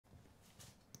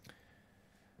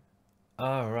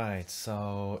Alright,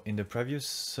 so in the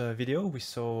previous video we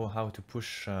saw how to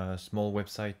push a small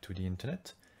website to the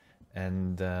internet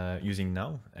and using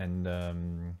Now, and the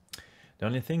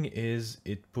only thing is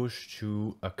it pushed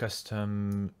to a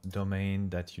custom domain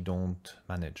that you don't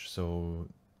manage. So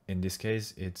in this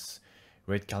case it's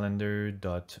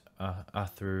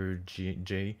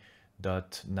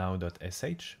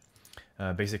redcalendar.arthurj.now.sh.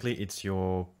 Basically it's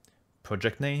your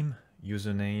project name,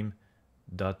 username,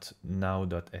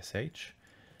 .now.sh,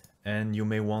 and you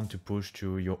may want to push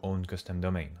to your own custom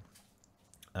domain.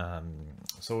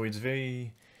 So it's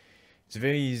very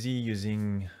easy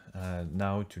using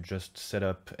Now to just set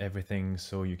up everything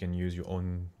so you can use your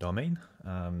own domain,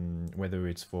 whether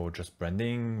it's for just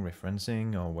branding,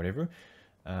 referencing, or whatever.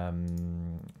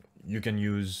 You can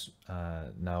use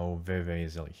Now very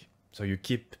easily. So you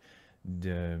keep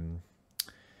the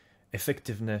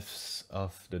effectiveness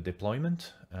of the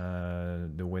deployment,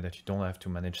 the way that you don't have to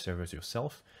manage servers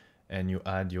yourself, and you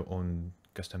add your own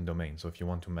custom domain. So if you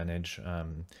want to manage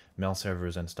mail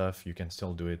servers and stuff, you can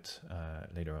still do it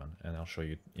later on, and I'll show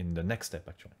you in the next step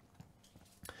actually.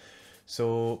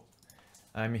 So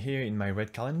I'm here in my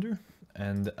red calendar,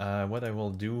 and what I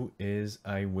will do is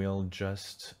I will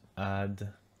just add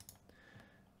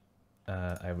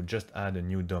a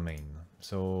new domain.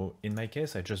 So in my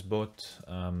case, I just bought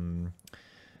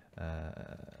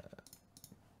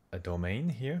a domain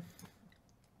here,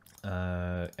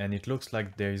 and it looks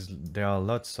like there are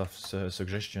lots of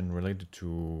suggestions related to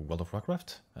World of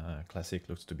Warcraft. Classic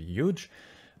looks to be huge,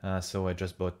 so I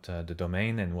just bought the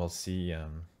domain, and we'll see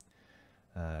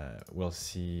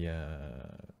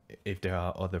if there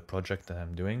are other projects that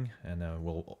I'm doing, and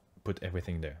we'll put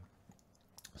everything there.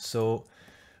 So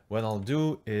what I'll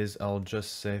do is I'll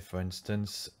just say, for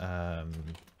instance,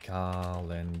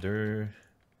 calendar,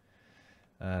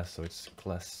 so it's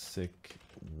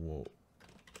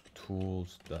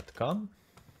classictools.com.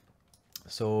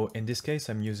 So in this case,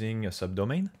 I'm using a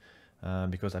subdomain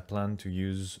because I plan to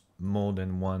use more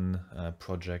than one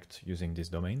project using this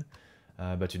domain,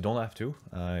 but you don't have to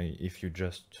if you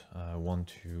just want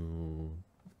to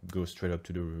go straight up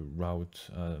to the route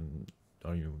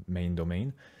or your main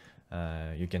domain.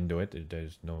 You can do it.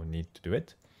 There's no need to do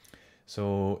it.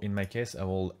 So in my case, I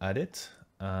will add it.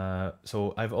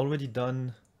 So I've already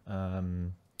done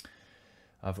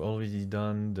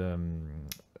the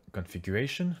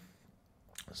configuration,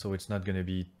 so it's not going to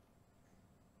be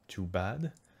too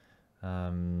bad.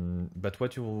 But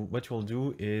what you'll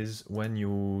do is when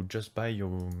you just buy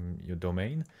your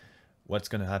domain, what's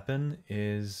going to happen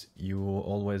is you will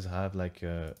always have like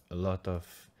a lot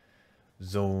of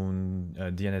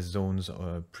DNS zones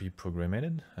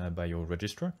pre-programmed by your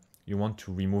registrar. You want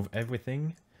to remove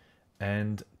everything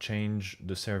and change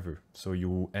the server, so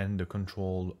you end the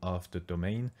control of the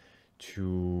domain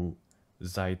to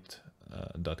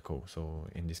site.co. So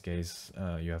in this case,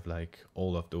 you have like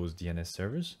all of those DNS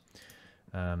servers.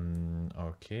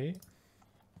 Okay,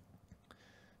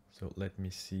 so let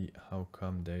me see how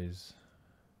come there is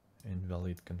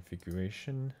invalid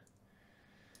configuration.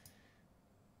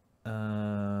 A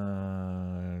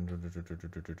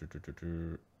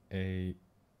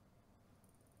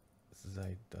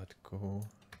site.co.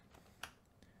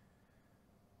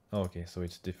 Okay, so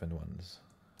it's different ones.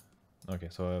 Okay,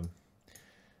 so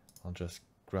I'll just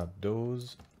grab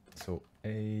those. So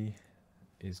A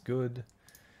is good.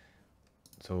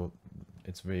 So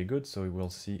it's very good. So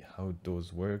we'll see how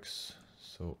those works.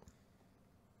 So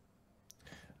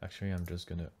actually, I'm just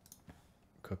gonna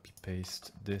copy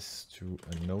paste this to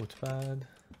a notepad.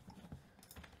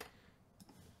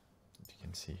 You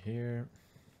can see here,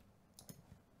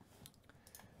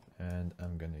 and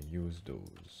I'm gonna use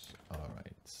those. All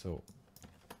right, so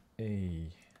A,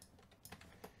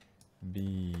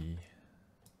 B,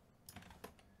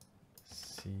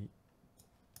 C,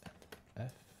 and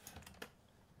F.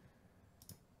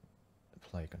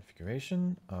 Apply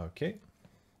configuration. Okay,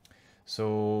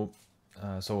 so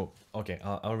okay,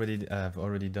 I've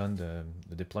already done the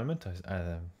deployment.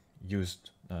 I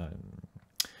used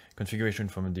configuration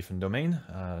from a different domain.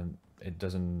 It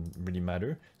doesn't really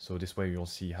matter. So this way you'll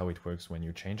see how it works when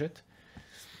you change it.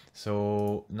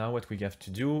 So now what we have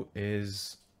to do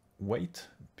is wait,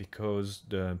 because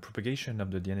the propagation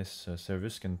of the DNS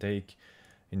service can take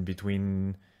in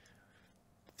between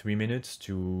 3 minutes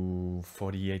to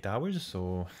 48 hours.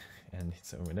 So, and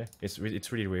it's over there.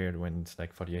 It's really weird when it's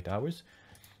like 48 hours.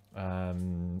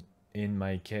 In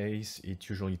my case, it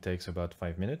usually takes about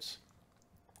 5 minutes.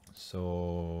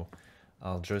 So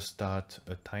I'll just start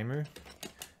a timer,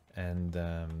 and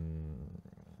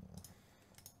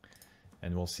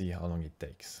we'll see how long it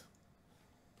takes.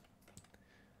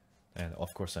 And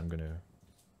of course, I'm gonna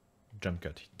jump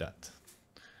cut that.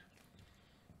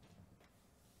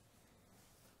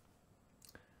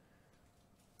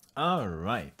 All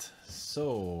right,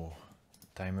 so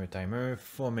timer,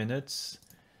 4 minutes,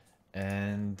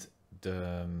 and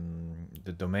the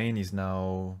domain is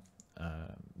now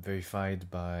verified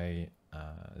by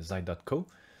Zai.co.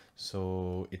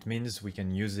 So it means we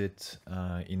can use it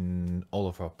in all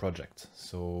of our projects.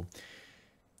 So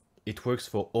it works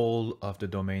for all of the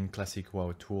domain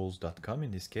classicwowtools.com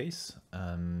in this case,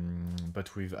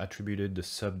 but we've attributed the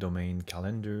subdomain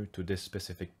calendar to this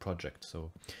specific project.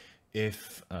 So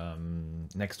if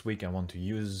next week I want to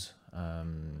use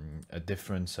a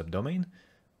different subdomain,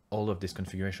 all of this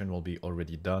configuration will be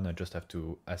already done. I just have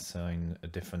to assign a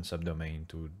different subdomain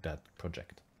to that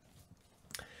project.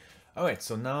 All right,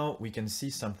 so now we can see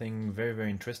something very, very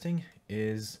interesting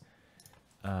is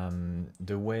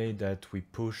the way that we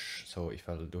push. So if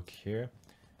I look here,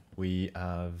 we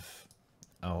have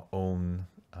our own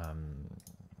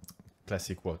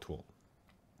classic WoW tool,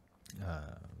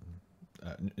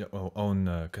 our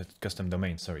own custom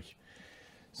domain, sorry.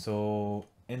 So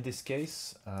in this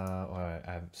case, I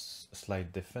have a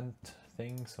slight different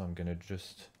thing, so I'm gonna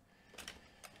just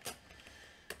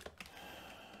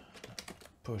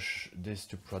push this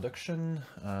to production.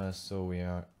 So we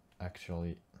are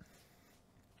actually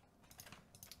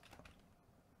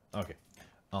okay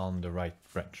on the right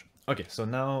branch. Okay, so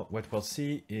now what we'll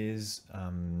see is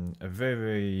a very,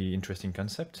 very interesting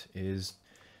concept is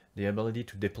the ability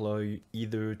to deploy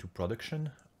either to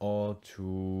production or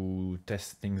to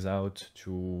test things out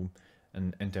to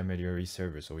an intermediary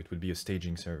server. So it would be a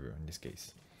staging server in this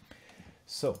case.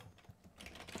 So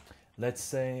let's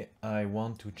say I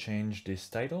want to change this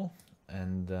title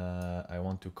and I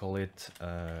want to call it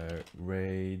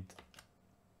raid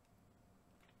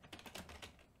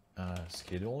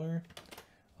scheduler.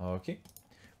 Okay,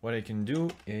 what I can do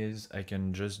is I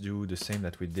can just do the same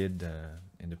that we did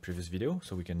in the previous video.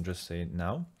 So we can just say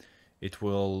now it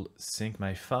will sync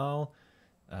my file,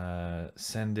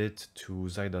 send it to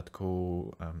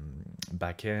Zai.co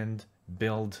backend,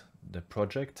 build the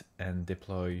project and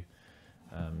deploy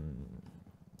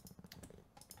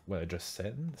what I just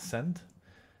said, send,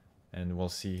 and we'll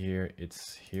see here,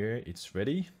 it's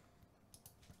ready.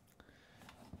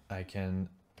 I can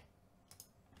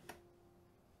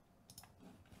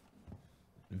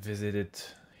visit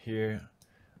it here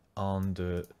on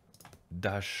the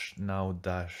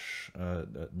 .now.sh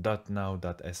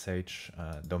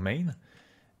domain,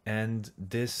 and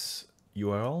this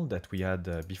URL that we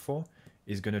had before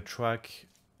is going to track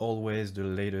always the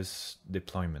latest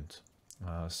deployment.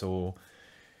 So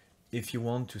if you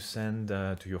want to send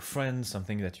to your friends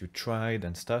something that you tried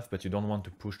and stuff, but you don't want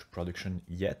to push to production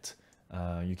yet,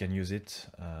 you can use it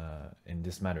in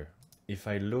this manner. If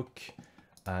I look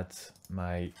at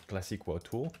my classic WoW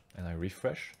tool and I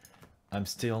refresh, I'm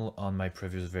still on my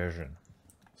previous version.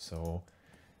 So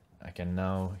I can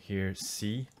now here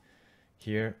see,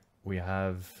 here we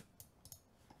have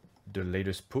the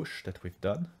latest push that we've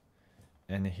done.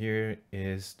 And here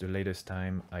is the latest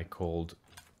time I called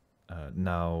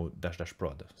now --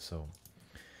 prod. So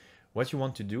what you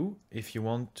want to do, if you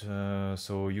want,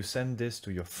 so you send this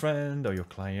to your friend or your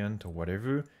client or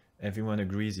whatever, everyone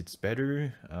agrees it's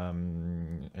better,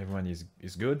 everyone is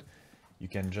good, you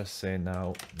can just say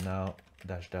now --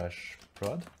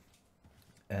 prod,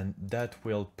 and that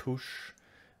will push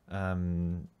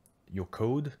your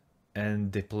code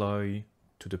and deploy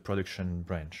to the production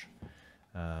branch.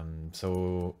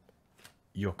 So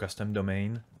your custom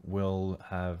domain will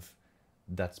have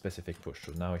that specific push.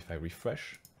 So now if I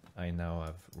refresh, I now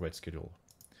have red schedule.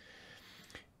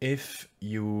 If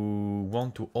you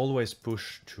want to always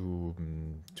push to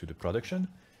the production,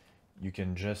 you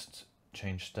can just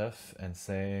change stuff and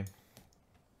say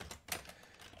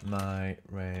my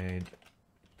raid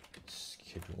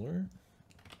scheduler.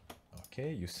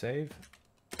 Okay, you save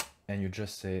and you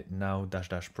just say now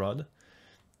 -- prod,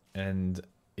 and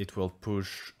it will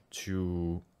push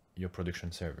to your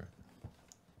production server.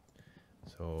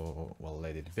 So we'll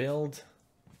let it build.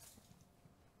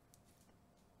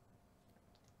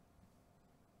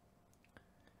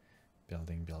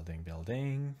 Building.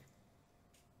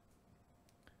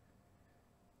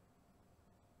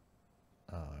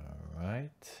 All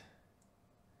right.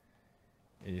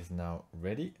 It is now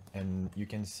ready, and you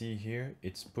can see here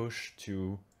it's pushed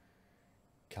to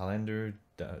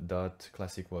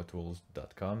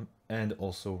calendar.classicwowtools.com and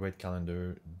also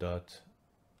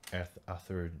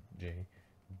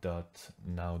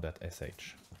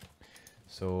redcalendar.arthurj.now.sh.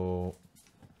 So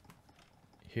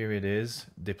here it is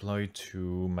deployed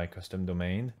to my custom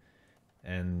domain,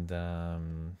 and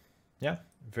yeah,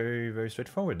 very, very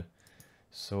straightforward.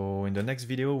 So in the next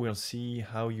video, we'll see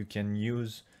how you can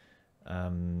use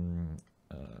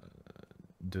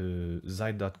the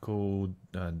Zeit.co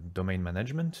domain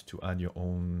management to add your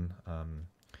own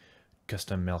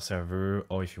custom mail server,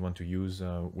 or if you want to use,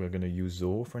 we're going to use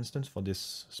Zoho, for instance, for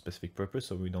this specific purpose,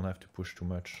 so we don't have to push too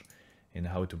much in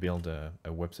how to build a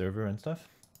web server and stuff,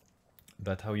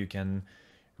 but how you can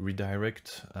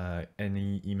redirect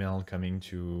any email coming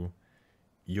to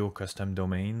your custom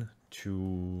domain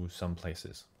to some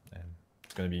places. And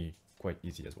it's going to be quite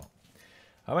easy as well.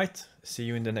 All right, see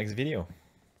you in the next video.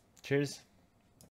 Cheers.